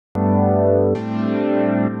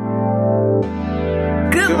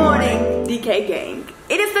DK gang.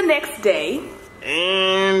 It is the next day.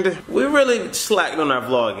 And we really slacked on our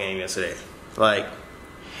vlog game yesterday. Like,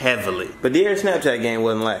 heavily. But the Snapchat game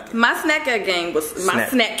wasn't lacking. My Snapchat gang was, my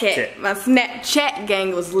Snapchat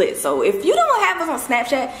gang was lit. So if you don't have us on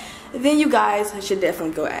Snapchat, then you guys should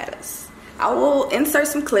definitely go at us. I will insert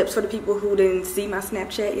some clips for the people who didn't see my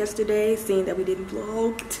Snapchat yesterday, seeing that we didn't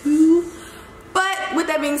vlog too. But with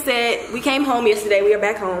that being said, we came home yesterday. We are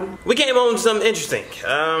back home. We came home to something interesting.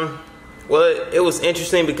 Well, it was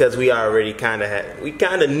interesting because we already kind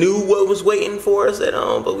of knew what was waiting for us at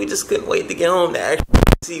home, but we just couldn't wait to get home to actually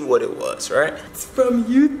see what it was, right? It's from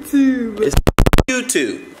YouTube. It's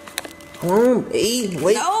YouTube. Hey,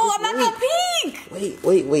 wait. No, I'm not gonna peek.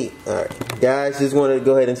 Wait. All right, guys, just want to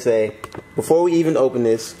go ahead and say, before we even open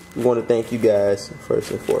this, we want to thank you guys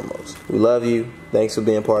first and foremost. We love you. Thanks for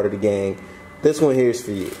being part of the gang. This one here is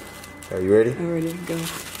for you. Are you ready? I'm ready. Go.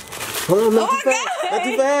 Hold on, not too fast. Not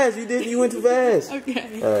too fast. You went too fast.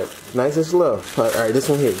 Okay. All right, nice and slow. All right, this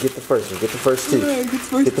one here. Get the first one. Get the first two. Get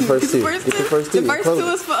the first two. Get the first two. The first two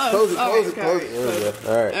is for us. Close it. There we go.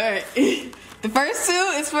 All right. The first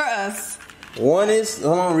two is for us. One is,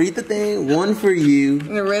 hold on, read the thing. One for you.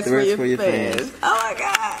 And the rest for your fans. Oh my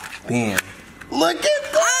god. Bam. Look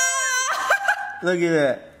at that. Look at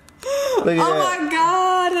that. Look at that. Oh my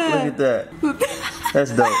god. Look at that.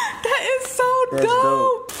 That's dope. That is so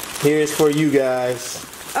dope. Here's for you guys.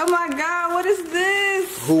 Oh my god, what is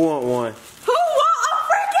this? Who want one?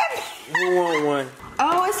 Who want one?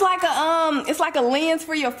 Oh, it's like a lens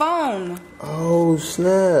for your phone. Oh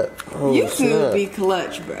snap. Oh, YouTube be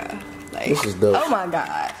clutch, bruh. Like, this is dope. Oh my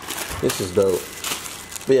god. This is dope.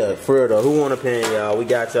 But yeah, for real though, who want a pen, y'all? We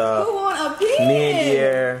got y'all. Who want a pen? Me and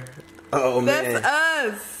Dier. Oh man. That's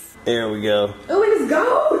us. There we go. Oh, it is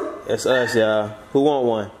gold. That's us, y'all. Who want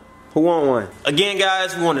one? Who want one? Again,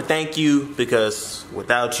 guys, we want to thank you because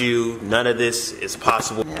without you, none of this is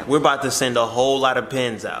possible. Yeah. We're about to send a whole lot of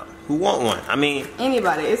pens out. Who want one? I mean,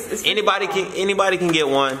 anybody. Anybody can get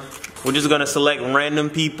one. We're just gonna select random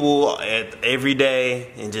people every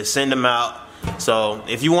day and just send them out. So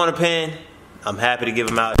if you want a pen, I'm happy to give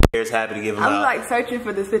them out. Here's happy to give them out. I'm like searching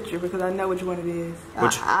for this picture because I know which one it is.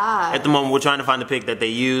 At the moment, we're trying to find the pic that they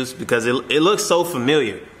use because it looks so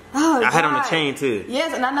familiar. Oh, I had on the chain too.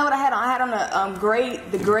 Yes, and I know what I had on. I had on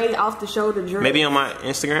the gray off the shoulder dress. Maybe on my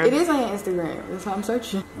Instagram. It is on your Instagram. That's how I'm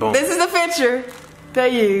searching. Boom. This is the picture they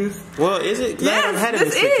use. Well, is it? Yes,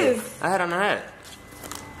 this is. I had on the hat.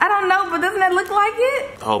 I don't know, but doesn't that look like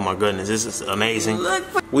it? Oh my goodness, this is amazing. Look.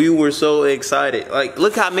 We were so excited. Like,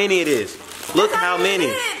 look how many it is. Look how many.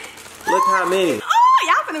 Look how many. Oh,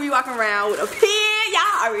 y'all finna be walking around with a pen.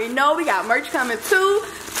 Y'all already know we got merch coming too.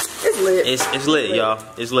 It's lit. It's lit, y'all.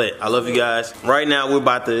 It's lit. I love you guys. Right now, we're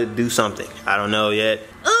about to do something. I don't know yet.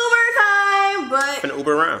 Uber time, but. Gonna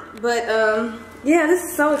Uber around. But yeah, this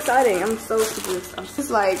is so exciting. I'm so super. I'm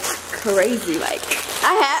just like crazy. Like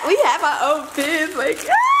we have our own pins. Like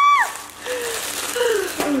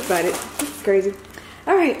I'm excited. This is crazy.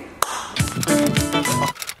 All right.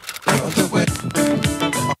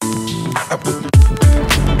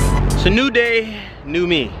 It's a new day, new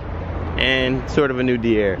me. And sort of a new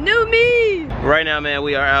Dier. New me! Right now, man,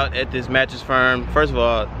 we are out at this mattress firm. First of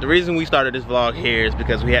all, the reason we started this vlog here is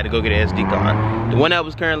because we had to go get an SD card. The one that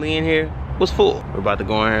was currently in here was full. We're about to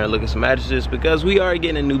go in here and look at some mattresses because we are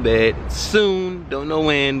getting a new bed soon. Don't know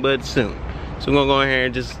when, but soon. So we're gonna go in here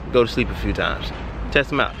and just go to sleep a few times. Test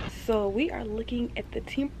them out. So we are looking at the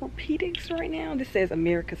Tempur-Pedics right now. This says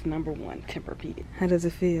America's #1 Tempur-Pedic. How does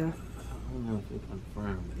it feel? I don't know if it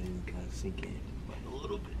confirmed, but then it kind of sink in.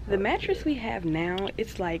 The mattress we have now,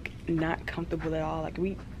 it's like not comfortable at all. Like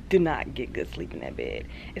we do not get good sleep in that bed.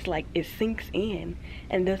 It's like it sinks in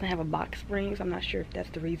and it doesn't have a box spring, so I'm not sure if that's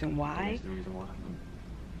the reason why.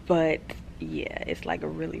 But yeah, it's like a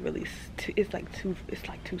really it's like too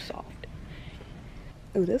soft.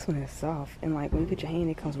 Ooh, this one is soft, and like when you put your hand,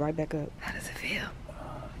 it comes right back up. How does it feel?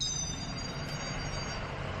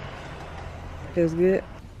 Feels good.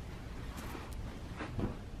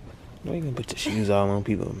 Why you gonna put your shoes all on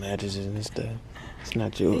people's mattresses and stuff? It's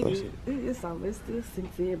not yours. It still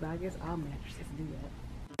sinks in, but I guess all mattresses do that.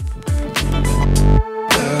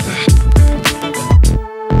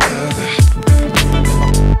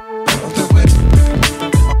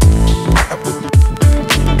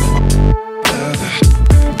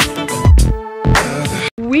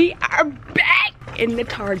 We are back in the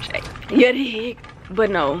Target. You dig? But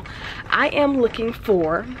no, I am looking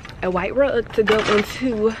for a white rug to go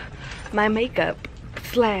into my makeup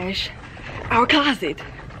 / our closet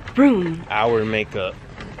room. Our makeup.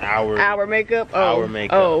 Our makeup. Oh. Our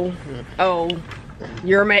makeup. Oh.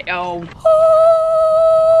 Your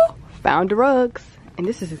Found the rugs. And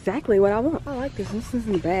this is exactly what I want. I like this. This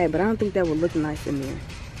isn't bad, but I don't think that would look nice in there.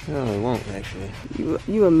 No, it won't actually.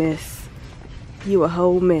 You a mess. You a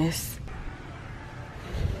whole mess.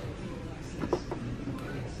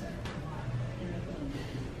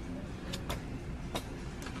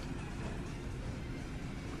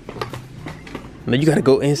 No, you gotta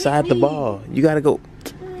go inside the ball. You gotta go.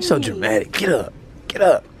 You're so dramatic. Get up. Get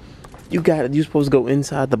up. You're supposed to go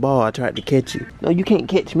inside the ball. I tried to catch you. No, you can't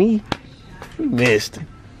catch me. You missed.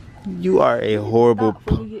 You are a horrible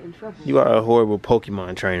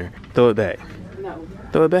Pokemon trainer. Throw it back. No.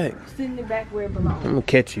 Throw it back. Send it back where it belongs. I'm gonna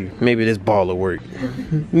catch you. Maybe this ball will work.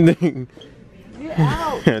 Get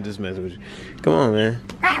out. I'm just messing with you. Come on, man.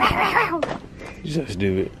 You're so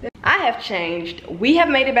stupid. I have changed. We have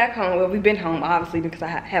made it back home. Well, we've been home, obviously, because I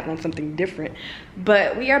have on something different.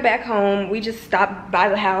 But we are back home. We just stopped by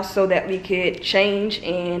the house so that we could change,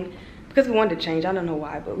 and because we wanted to change. I don't know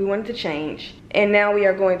why, but we wanted to change. And now we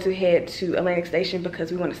are going to head to Atlantic Station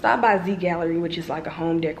because we want to stop by Z Gallery, which is like a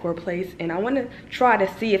home decor place. And I want to try to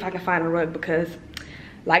see if I can find a rug because,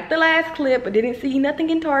 like the last clip, I didn't see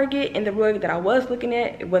nothing in Target, and the rug that I was looking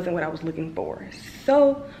at, it wasn't what I was looking for.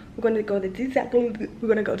 So we're going to go to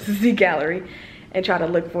Z Gallery and try to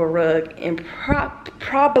look for a rug and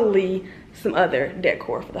probably some other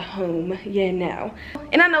decor for the home. Yeah, now.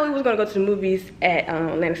 And I know we was going to go to the movies at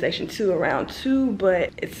Atlantic Station 2 around 2,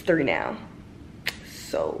 but it's 3 now.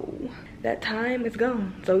 So that time is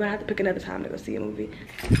gone. So we're going to have to pick another time to go see a movie.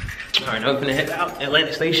 All right, now we're gonna head out.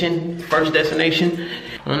 Atlantic Station, first destination.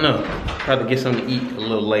 I don't know. Probably get something to eat a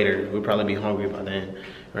little later. We'll probably be hungry by then.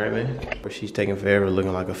 All right, man? But she's taking forever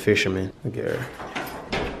looking like a fisherman. Look at her.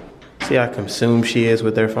 See how consumed she is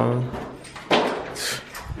with her phone?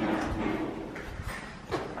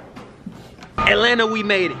 Atlanta, we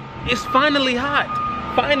made it. It's finally hot.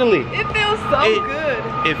 Finally. It feels so good.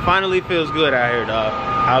 It finally feels good out here, dog.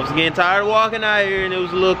 I was getting tired of walking out here and it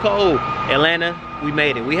was a little cold. Atlanta, we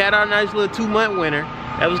made it. We had our nice little 2-month winter.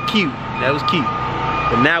 That was cute. That was cute.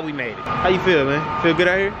 But now we made it. How you feel, man? Feel good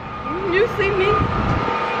out here? You see me?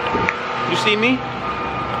 You see me?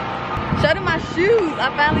 Show them my shoes. I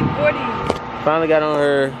finally wore these. Finally got on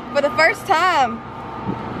her. For the first time.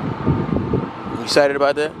 You excited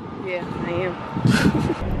about that? Yeah, I am.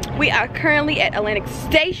 We are currently at Atlantic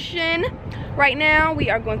Station. Right now,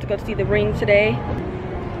 we are going to go see The Ring today.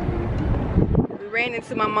 We ran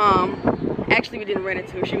into my mom. Actually, we didn't run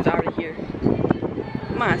into her. She was already here.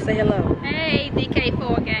 Come on, say hello. Hey,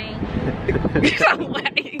 DK4 gang.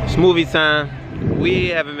 It's movie time. We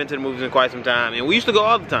haven't been to the movies in quite some time, and we used to go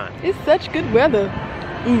all the time. It's such good weather.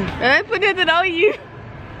 And I put nothing on you.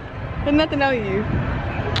 There's nothing on you.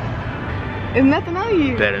 There's nothing on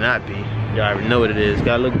you. Better not be. You already know what it is.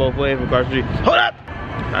 Gotta look both ways from across the street. Hold up!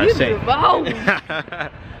 I You say. do both.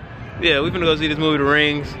 Yeah, we're gonna go see this movie, The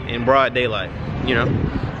Rings, in broad daylight. You know,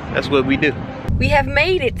 that's what we do. We have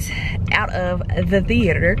made it out of the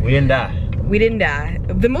theater. We didn't die. We didn't die.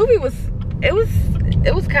 The movie was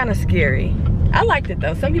kind of scary. I liked it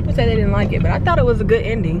though. Some people say they didn't like it, but I thought it was a good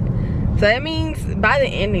ending. So that means by the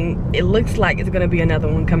ending, it looks like it's gonna be another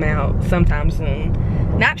one come out sometime soon.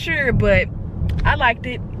 Not sure, but I liked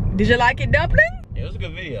it. Did you like it, Dumpling? It was a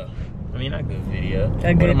good video. I mean, not good video. What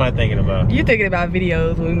am I thinking about? You're thinking about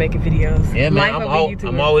videos when we making videos. Yeah, man,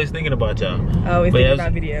 I'm always thinking about y'all. Always thinking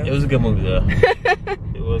about videos. It was a good movie though.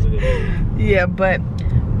 It was a good movie. Yeah, but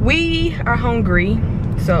we are hungry,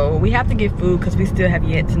 so we have to get food because we still have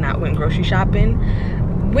yet to not went grocery shopping,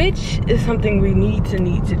 which is something we need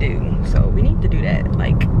to do. So we need to do that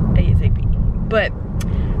like ASAP. But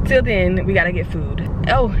till then, we gotta get food.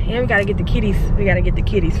 Oh, and we gotta get the kitties. We gotta get the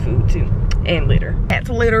kitties food too, and litter. Cats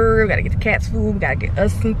litter. We gotta get the cats food. We gotta get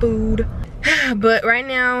us some food. But right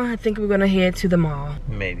now, I think we're gonna head to the mall.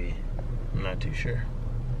 Maybe. I'm not too sure.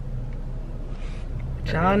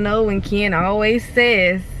 Y'all know when Ken always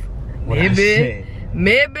says, maybe,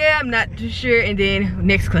 I'm not too sure, and then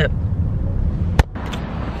next clip.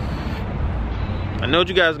 I know what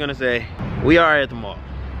you guys are gonna say. We are at the mall.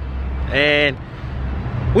 And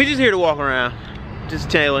we just here to walk around, just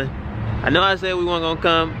chilling. I know I said we weren't gonna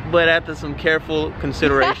come, but after some careful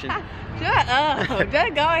consideration. Shut up.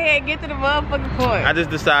 Just go ahead and get to the motherfucking point. I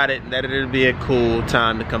just decided that it'd be a cool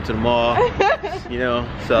time to come to the mall. You know,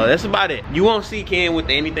 so that's about it. You won't see Ken with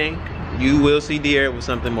anything. You will see Deer with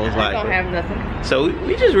something most likely. I don't have nothing. So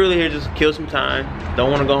we just really here just kill some time.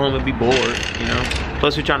 Don't want to go home and be bored, you know.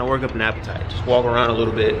 Plus we're trying to work up an appetite. Just walk around a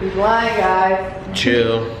little bit. He's lying, guys.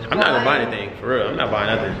 Chill. I'm not gonna buy anything, for real. I'm not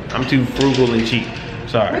buying nothing. I'm too frugal and cheap.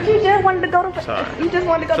 Sorry. But you just wanted to go to You just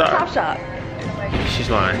wanted to go to Top Shop. She's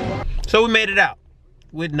lying. So we made it out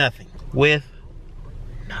with nothing. With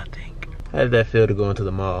nothing. How did that feel to go into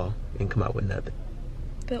the mall and come out with nothing?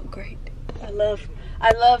 Felt great. I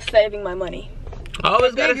love saving my money.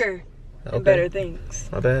 Always Bigger and better things.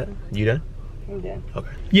 My bad. You done? I'm done.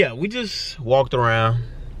 Okay. Yeah, we just walked around,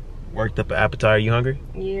 worked up an appetite. You hungry?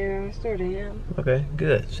 Yeah, I sort of am. Okay,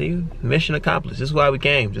 good. See, mission accomplished. This is why we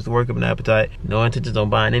came, just to work up an appetite. No intentions on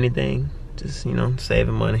buying anything. Just, you know,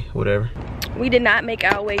 saving money, whatever. We did not make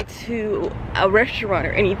our way to a restaurant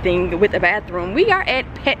or anything with a bathroom. We are at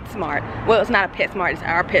PetSmart. Well, it's not a PetSmart, it's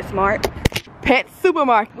our PetSmart. Pet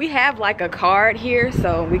supermarket. We have like a card here,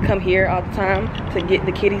 so we come here all the time to get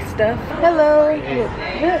the kitty stuff. Hello.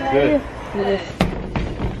 Good.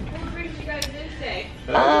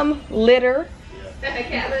 Litter.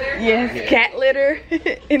 Cat litter? Yes, cat litter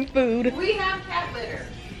and food. We have cat litter.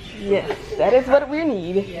 Yes, that is what we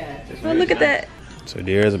need. Yeah. Oh, look at that. So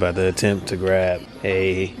Deara's about to attempt to grab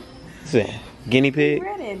a guinea pig.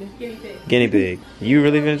 Guinea pig. You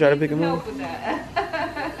really gonna try to pick him up?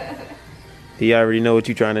 He already know what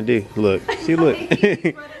you trying to do. Look, see, look.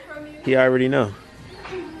 He already know.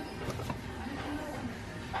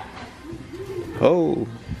 Oh,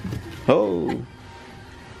 oh.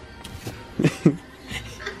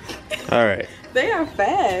 All right. They are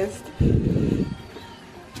fast.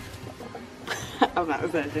 I'm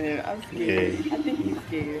not touching it. I'm scared. Yeah. I think he's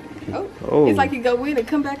scared. Oh. Oh. It's like he go in and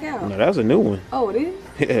come back out. No, that was a new one. Oh, it is?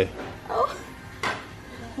 Yeah. Oh.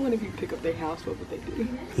 I wonder if you pick up their house, what would they do?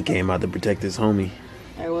 He came out to protect his homie.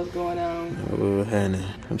 Hey, what's going on? Oh,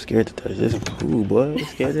 Hannah. I'm scared to touch this. Ooh, boy. I'm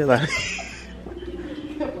scared to like.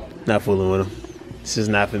 Not fooling with him. This is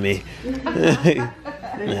not for me.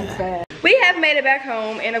 We have made it back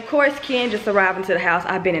home, and of course Ken just arrived into the house.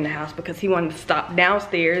 I've been in the house because he wanted to stop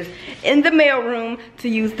downstairs in the mailroom to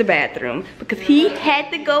use the bathroom because he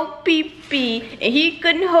had to go pee-pee and he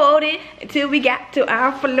couldn't hold it until we got to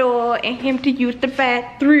our floor and him to use the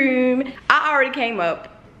bathroom. I already came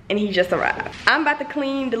up and he just arrived. I'm about to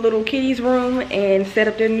clean the little kitty's room and set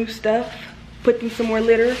up their new stuff, put them some more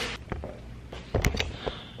litter.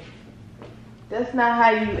 That's not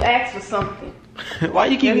how you ask for something. Why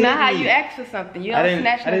you keep That's not hitting how me? you ask for something. You I don't didn't-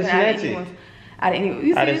 snatch I didn't nothing out of snatch it. anyone's.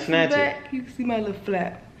 You I see didn't this snatch it. back? You can see my little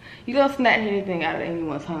flap. You don't snatch anything out of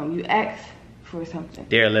anyone's home. You ask for something.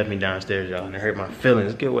 Dara left me downstairs, y'all, and it hurt my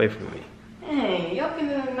feelings. Get away from me. Dang, your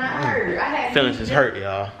feelings are not hurt. I had to Feelings use is it. hurt,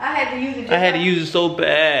 y'all. I had to use it. I had to use it so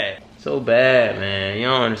bad. So bad, man. You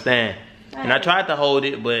don't understand. And I tried to hold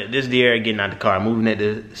it, but this Dara getting out the car, moving at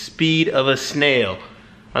the speed of a snail.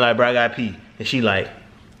 I'm like, bro, I gotta pee. And she like,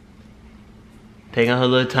 taking her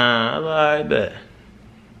little time. I'm like, all right, bet.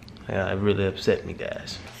 Yeah, it really upset me,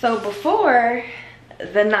 guys. So before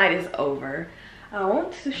the night is over, I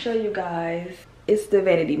want to show you guys, it's the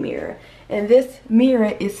vanity mirror. And this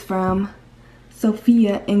mirror is from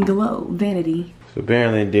Sophia and Glow Vanity. So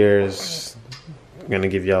apparently Dara's gonna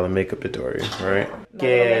give y'all a makeup tutorial, right? My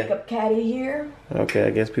little makeup caddy here. Okay,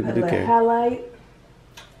 I guess people A do little care. highlight.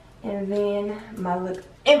 And then my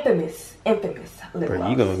infamous lip Bro, gloss.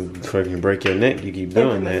 you gonna fucking break your neck. You keep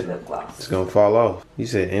doing Infamous that. lip gloss. It's gonna fall off. You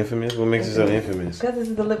said infamous? What makes it so infamous? Because this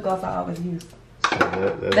is the lip gloss I always use. So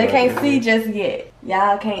that's They why can't it's see infamous. just yet.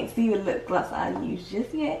 Y'all can't see the lip gloss I use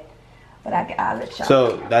just yet. But I'll let y'all.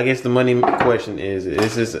 So I guess the money question is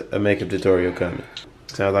this a makeup tutorial coming?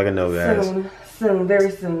 Sounds like a no, guys. Soon,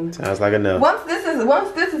 very soon. Sounds like a no. Once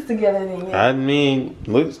this is together, then yeah. I mean,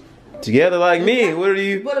 look together like me. What are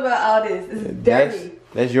you? What about all this? It's dirty.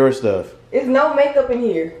 That's your stuff. There's no makeup in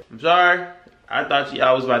here. I'm sorry. I thought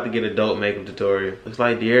y'all was about to get adult makeup tutorial. Looks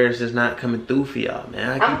like Deara's just not coming through for y'all,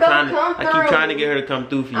 man. I keep trying to get her to come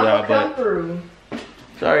through for y'all, come but through.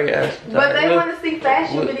 sorry guys. But they want to see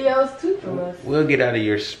fashion videos too from us. We'll get out of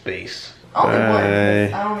your space. Only one. Bye.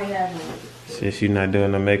 I only have one. Since you're not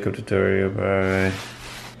doing a makeup tutorial, bye.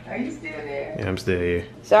 Are you still there? Yeah, I'm still here.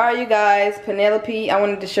 Sorry, you guys. Penelope, I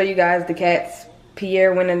wanted to show you guys the cats.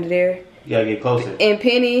 Pierre went under there. You gotta get closer. And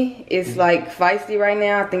Penny is like feisty right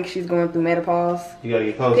now. I think she's going through menopause. You gotta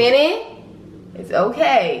get closer. Penny, it's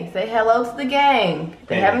okay. Say hello to the gang.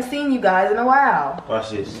 They Penny. haven't seen you guys in a while.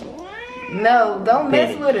 Watch this. No, don't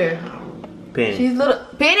mess Penny. with her. Penny. She's little.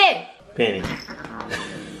 Penny! Penny.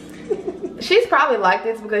 She's probably like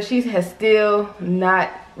this because she has still not,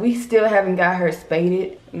 we still haven't got her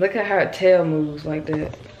spaded. Look at how her tail moves like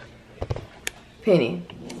that. Penny,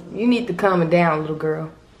 you need to calm it down, little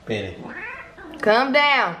girl. Penny. Calm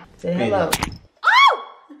down. Say hello. Oh!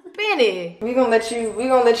 Penny! We gonna let you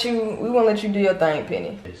do your thing,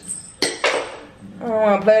 Penny. I don't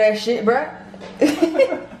wanna play that shit, bruh. Get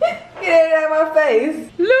it out of my face.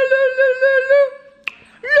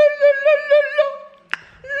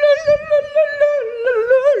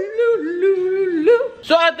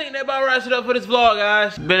 So I think think that about wraps it up for this vlog,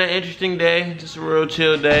 guys. It's been an interesting day, just a real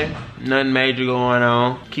chill day. Nothing major going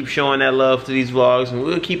on. Keep showing that love to these vlogs, and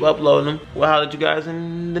we'll keep uploading them. We'll holler at you guys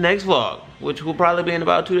in the next vlog, which will probably be in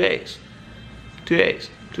about 2 days. 2 days.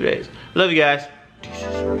 2 days. Love you guys.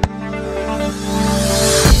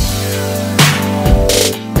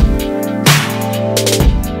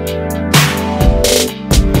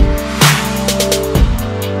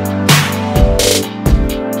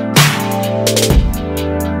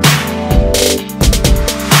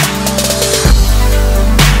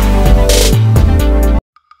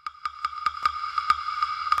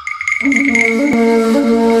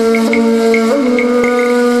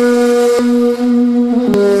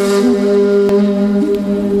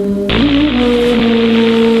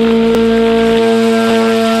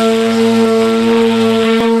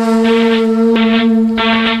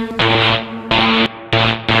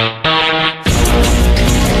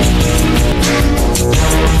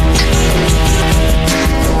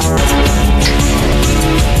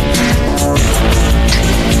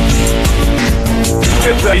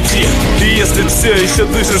 Дойти. И если все еще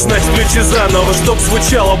дышишь, значит включи заново, чтоб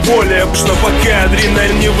звучало более пышно. Пока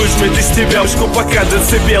адреналин не выжмет из тебя пушку, пока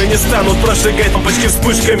децибелы не станут прожигать лампочки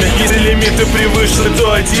вспышками. Если лимиты превышены,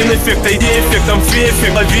 то один эффект, а иди эффектом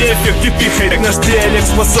фи-эффект, лови-эффект и пихай. Так наш диалект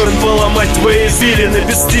способен поломать твои извилины.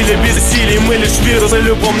 Без стиля, без усилий, мы лишь вирус на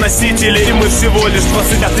любом носителе. И мы всего лишь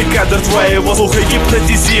 25-й кадр твоего слуха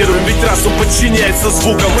гипнотизируем. Ведь разум подчиняется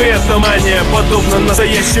звукам, и эта мания подобна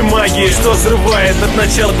настоящей магии, что взрывает от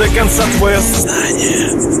начала до конца твое сознание.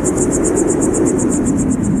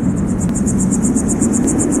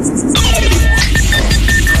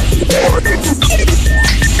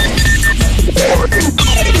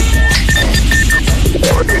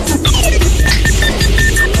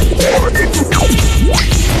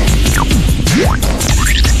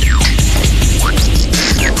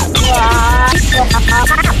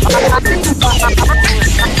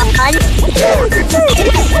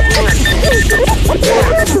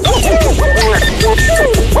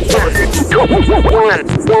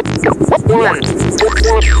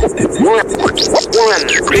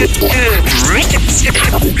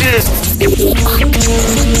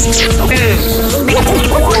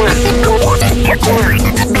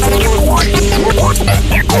 One.